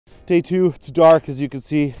Day 2, it's dark as you can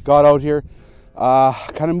see. Got out here.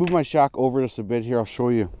 Kind of moved my shack over just a bit here. I'll show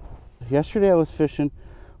you. Yesterday I was fishing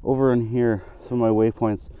over in here, some of my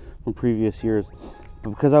waypoints from previous years.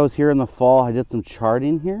 But because I was here in the fall, I did some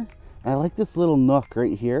charting here. And I like this little nook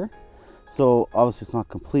right here. So obviously it's not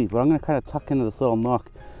complete, but I'm gonna kind of tuck into this little nook.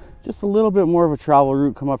 Just a little bit more of a travel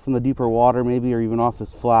route, come up from the deeper water maybe, or even off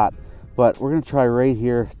this flat. But we're gonna try right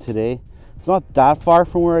here today. It's not that far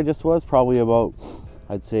from where I just was, probably about,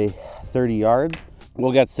 I'd say 30 yards.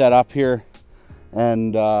 We'll get set up here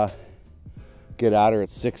and get at her at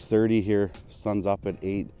 6:30 here. Sun's up at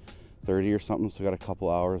 8:30 or something, so got a couple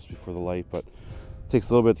hours before the light, but it takes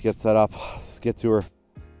a little bit to get set up. Let's get to her.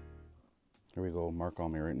 Here we go, mark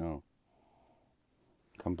on me right now.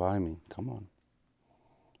 Come by me, come on.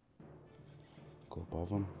 Go above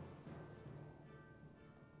him.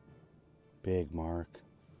 Big mark.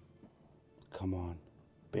 Come on,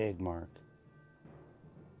 big mark.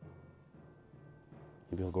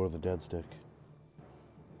 Maybe I'll go to the dead stick.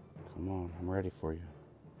 Come on, I'm ready for you.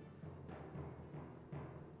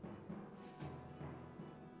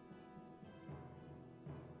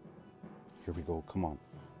 Here we go, come on,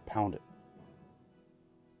 pound it.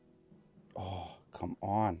 Oh, come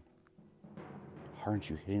on. How aren't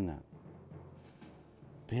you hitting that?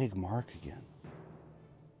 Big mark again.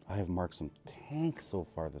 I have marked some tanks so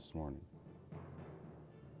far this morning.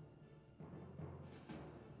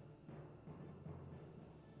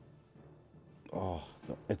 Oh,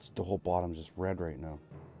 it's the whole bottom's just red right now.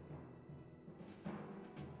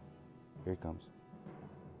 Here he comes.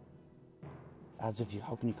 As if you,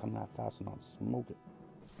 how can you come that fast and not smoke it?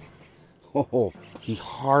 Oh, he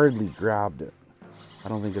hardly grabbed it. I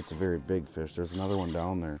don't think it's a very big fish. There's another one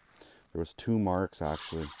down there. There was 2 marks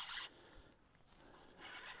actually.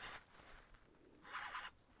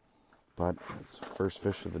 But it's the first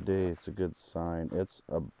fish of the day. It's a good sign. It's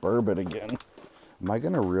a burbot again. Am I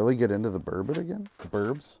gonna really get into the burbot again? The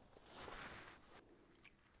burbs?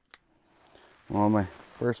 Well, my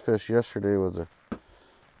first fish yesterday was a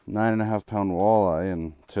 9.5 pound walleye,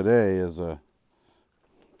 and today is a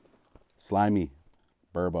slimy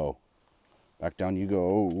burbo. Back down you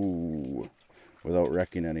go. Ooh, without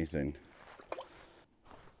wrecking anything.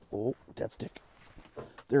 Oh, dead stick.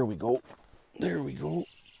 There we go. There we go.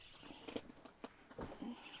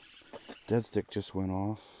 Dead stick just went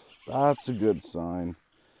off. That's a good sign.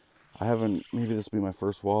 I haven't, maybe this will be my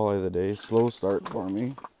first walleye of the day. Slow start for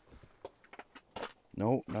me.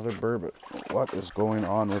 No, another burbot. What is going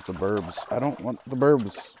on with the burbs? I don't want the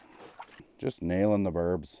burbs. Just nailing the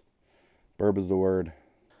burbs. Burb is the word.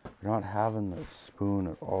 You're not having the spoon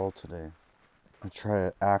at all today. I'll try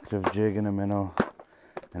an active jig in a minnow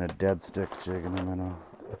and a dead stick jig in a minnow.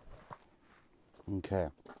 Okay.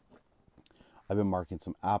 I've been marking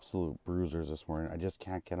some absolute bruisers this morning. I just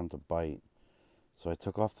can't get them to bite. So I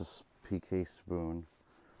took off the PK spoon,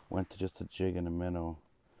 went to just a jig and a minnow.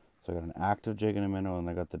 So I got an active jig and a minnow, and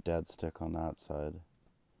I got the dead stick on that side.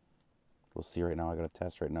 We'll see right now. I got a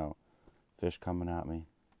test right now. Fish coming at me.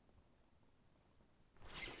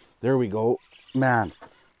 There we go. Man,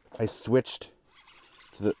 I switched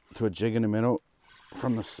to a jig and a minnow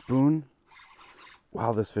from the spoon.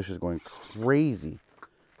 Wow, this fish is going crazy.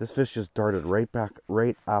 This fish just darted right back,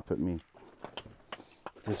 right up at me.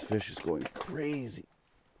 This fish is going crazy.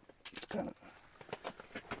 It's kind of...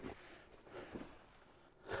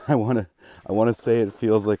 I want to say it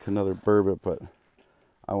feels like another burbot, but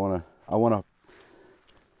I want to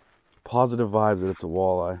positive vibes that it's a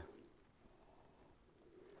walleye.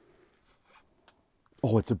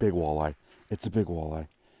 Oh, it's a big walleye. It's a big walleye.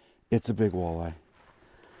 It's a big walleye.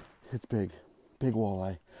 It's big. Big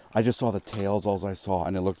walleye. I just saw the tails, all I saw,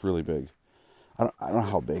 and it looked really big. I don't know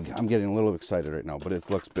how big. I'm getting a little excited right now, but it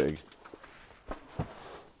looks big.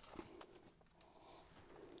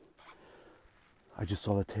 I just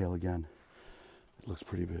saw the tail again. It looks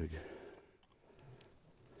pretty big.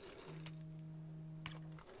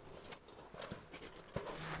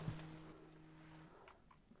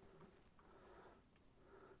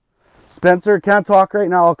 Spencer, can't talk right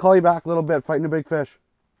now. I'll call you back a little bit. Fighting a big fish.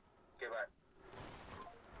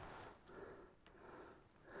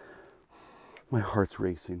 My heart's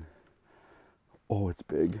racing. Oh, it's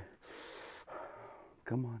big.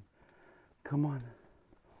 Come on. Come on.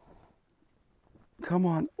 Come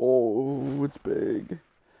on. Oh, it's big.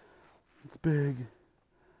 It's big.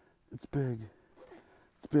 It's big.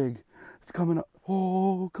 It's big. It's coming up.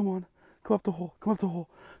 Oh, come on. Come up the hole. Come up the hole.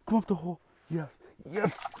 Come up the hole. Yes.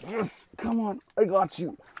 Yes. Yes. Come on. I got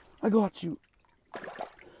you. I got you.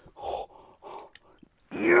 Oh.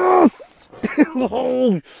 Yes.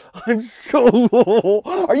 Oh, I'm so...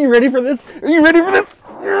 Are you ready for this? Are you ready for this?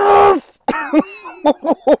 Yes!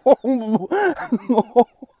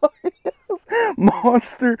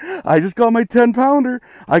 monster. I just got my 10-pounder.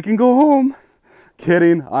 I can go home.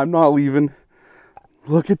 Kidding, I'm not leaving.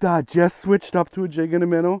 Look at that, just switched up to a jig and a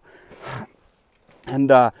minnow.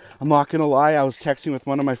 And I'm not gonna lie, I was texting with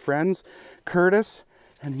one of my friends, Curtis,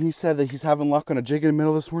 and he said that he's having luck on a jig and a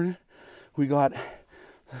minnow this morning. We got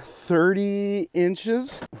 30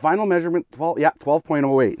 inches. Final measurement,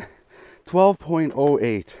 12.08.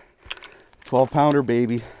 12.08. 12-pounder,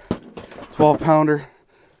 baby. 12-pounder.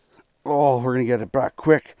 Oh, we're gonna get it back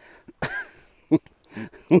quick.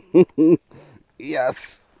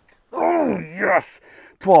 Yes. Oh, yes.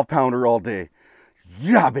 12-pounder all day.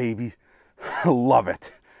 Yeah, baby. I love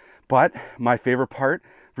it. But my favorite part,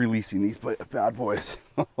 releasing these bad boys.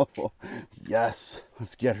 Yes.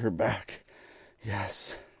 Let's get her back.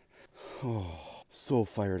 Yes. Oh, so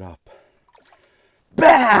fired up.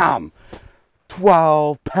 Bam!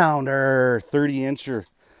 12-pounder, 30-incher.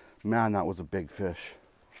 Man, that was a big fish.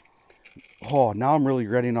 Oh, now I'm really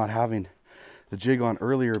regretting not having the jig on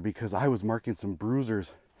earlier because I was marking some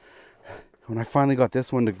bruisers. When I finally got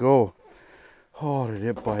this one to go, oh, did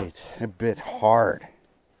it bite? It bit hard.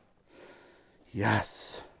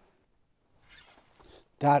 Yes.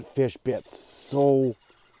 That fish bit so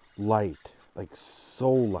light, like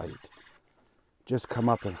so light. Just come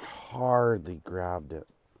up and hardly grabbed it.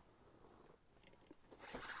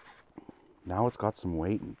 Now it's got some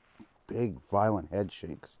weight and big, violent head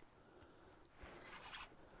shakes.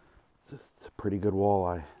 It's a pretty good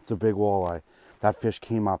walleye. It's a big walleye. That fish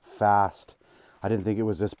came up fast. I didn't think it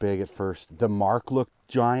was this big at first. The mark looked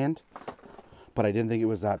giant, but I didn't think it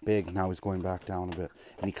was that big. Now he's going back down a bit.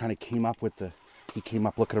 And he kind of came up with the,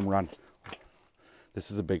 look at him run.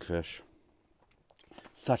 This is a big fish.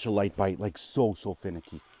 Such a light bite, like so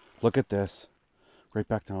finicky. Look at this. Right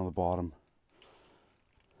back down to the bottom.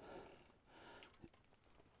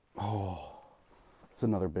 Oh, it's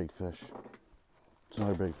another big fish. It's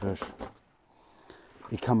another big fish.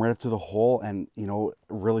 He come right up to the hole and, you know,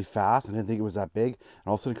 really fast. I didn't think it was that big. And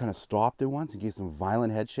all of a sudden kind of stopped it once and gave some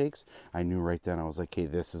violent head shakes. I knew right then, I was like, okay,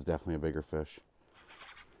 this is definitely a bigger fish.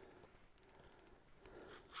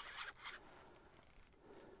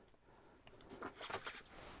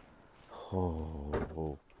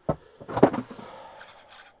 Oh.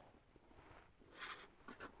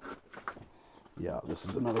 Yeah, this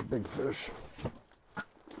is another big fish.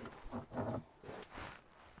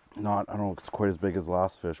 I don't know if it's quite as big as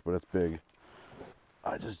last fish, but it's big.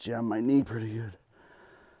 I just jammed my knee pretty good.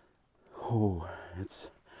 Oh, it's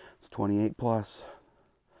 28 plus.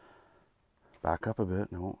 Back up a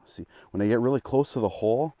bit. No, see, when they get really close to the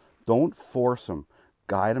hole, don't force them.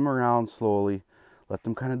 Guide them around slowly. Let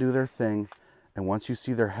them kind of do their thing. And once you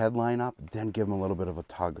see their head line up, then give them a little bit of a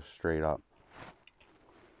tug straight up.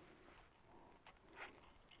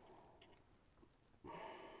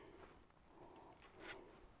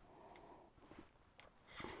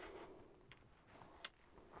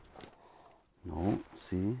 No,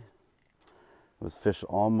 see, it was fish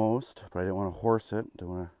almost, but I didn't want to horse it. Don't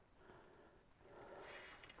want to.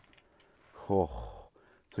 Oh,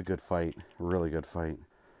 it's a good fight, really good fight.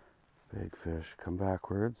 Big fish, come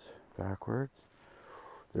backwards, backwards.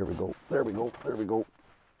 There we go, there we go, there we go,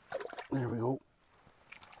 there we go.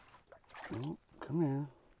 Oh, come here.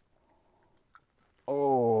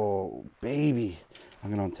 Oh, baby.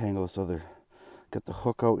 I'm gonna untangle this other, get the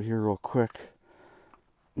hook out here real quick.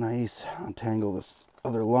 Nice, untangle this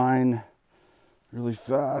other line really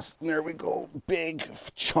fast. And there we go, big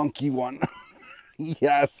chunky one.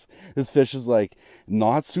 Yes, this fish is like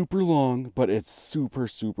not super long, but it's super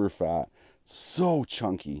fat. So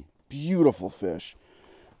chunky, beautiful fish.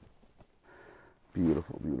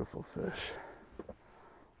 Beautiful fish.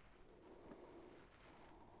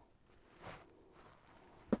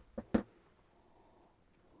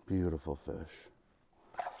 Beautiful fish.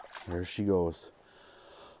 There she goes.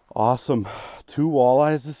 Awesome. 2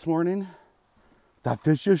 walleyes this morning. That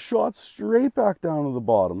fish just shot straight back down to the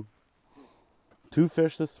bottom. 2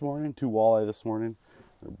 fish this morning, 2 walleye this morning.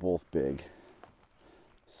 They're both big.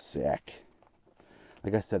 Sick.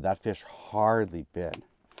 Like I said, that fish hardly bit.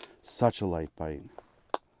 Such a light bite.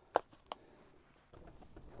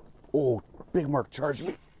 Oh, big mark charged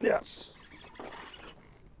me. Yes.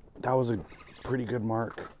 That was a pretty good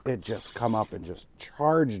mark. It just come up and just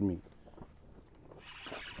charged me.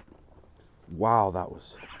 Wow, that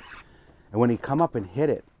was. And when he come up and hit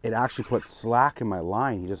it, it actually put slack in my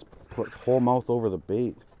line. He just put whole mouth over the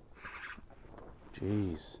bait.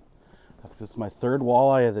 Jeez. This is my 3rd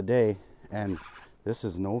walleye of the day, and this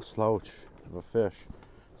is no slouch of a fish.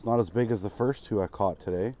 It's not as big as the first 2 I caught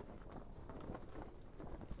today.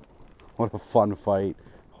 What a fun fight.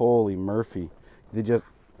 Holy Murphy. They just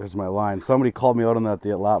There's my line. Somebody called me out on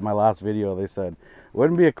that my last video. They said,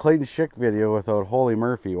 wouldn't be a Clayton Schick video without Holy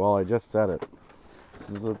Murphy. Well, I just said it. This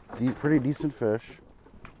is a pretty decent fish.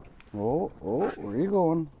 Oh, where are you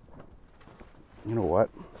going? You know what?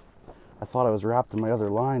 I thought I was wrapped in my other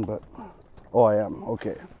line, but... Oh, I am.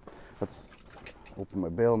 Okay. Let's open my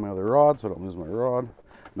bail on my other rod so I don't lose my rod.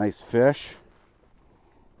 Nice fish.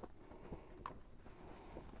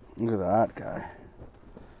 Look at that guy.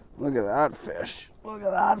 Look at that fish. Look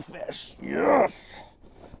at that fish. Yes!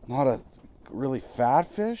 Not a really fat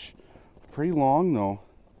fish. Pretty long though.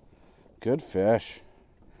 Good fish.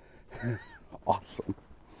 Awesome.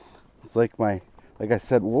 It's like like I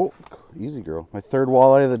said, whoa, easy girl. My third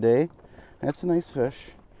walleye of the day. That's a nice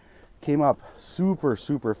fish. Came up super,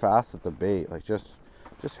 super fast at the bait. Like just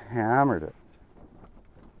hammered it.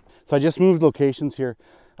 So I just moved locations here.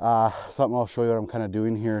 Something I'll show you what I'm kind of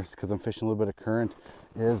doing here because I'm fishing a little bit of current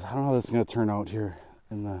is, I don't know how this is going to turn out here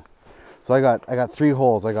in the, so I got 3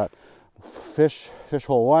 holes. I got fish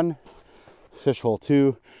hole 1, fish hole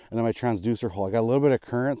 2, and then my transducer hole. I got a little bit of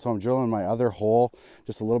current, so I'm drilling my other hole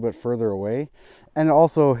just a little bit further away. And it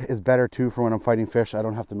also is better too for when I'm fighting fish. I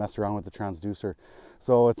don't have to mess around with the transducer.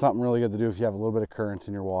 So it's something really good to do if you have a little bit of current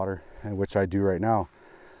in your water, and which I do right now.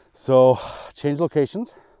 So change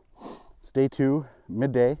locations. It's day 2,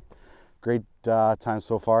 midday. Great time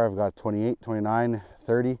so far. I've got 28, 29,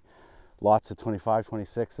 30, lots of 25,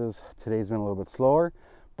 26s. Today's been a little bit slower,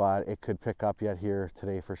 but it could pick up yet here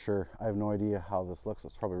today for sure. I have no idea how this looks.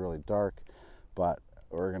 It's probably really dark, but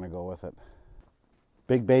we're gonna go with it.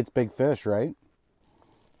 Big baits, big fish, right?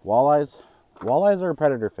 Walleyes are a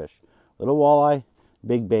predator fish. Little walleye,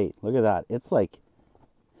 big bait. Look at that. It's like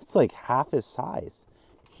half his size.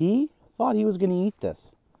 He thought he was gonna eat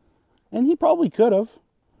this, and he probably could have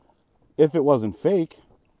if it wasn't fake.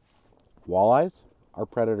 Walleyes are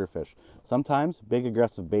predator fish. Sometimes big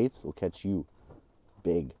aggressive baits will catch you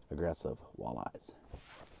big aggressive walleyes.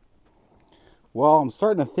 Well, I'm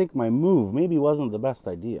starting to think my move maybe wasn't the best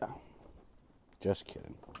idea. Just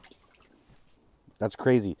kidding. That's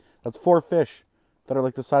crazy. That's 4 fish that are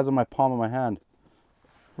like the size of my palm of my hand.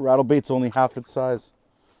 Rattle bait's only half its size.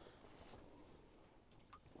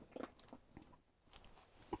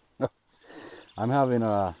 I'm having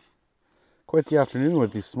quite the afternoon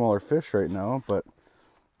with these smaller fish right now, but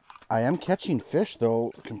I am catching fish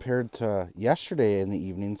though compared to yesterday in the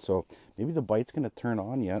evening, so maybe the bite's going to turn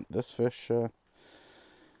on yet. This fish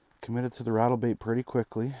committed to the rattle bait pretty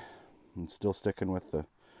quickly. I'm still sticking with the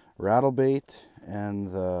rattle bait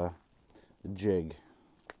and the jig.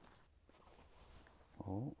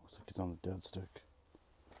 Oh, looks like he's on the dead stick.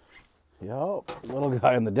 Yep, little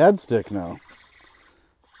guy on the dead stick now.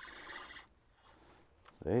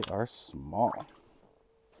 They are small.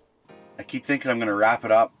 I keep thinking I'm gonna wrap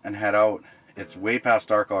it up and head out. It's way past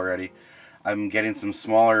dark already. I'm getting some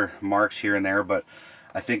smaller marks here and there, but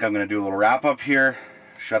I think I'm gonna do a little wrap up here,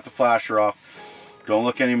 shut the flasher off, don't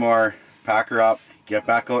look anymore, pack her up, get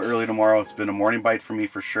back out early tomorrow. It's been a morning bite for me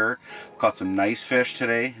for sure. Caught some nice fish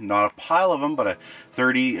today, not a pile of them, but a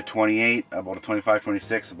 30, a 28, about a 25,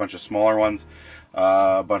 26, a bunch of smaller ones,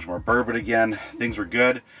 a bunch more burbot again. Things were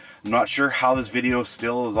good. I'm not sure how this video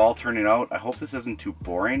still is all turning out. I hope this isn't too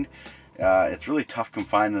boring. It's really tough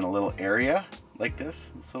confined in a little area like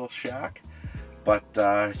this little shack. But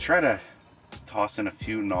I try to toss in a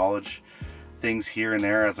few knowledge things here and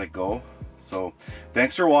there as I go. So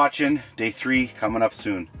thanks for watching. Day 3 coming up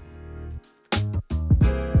soon.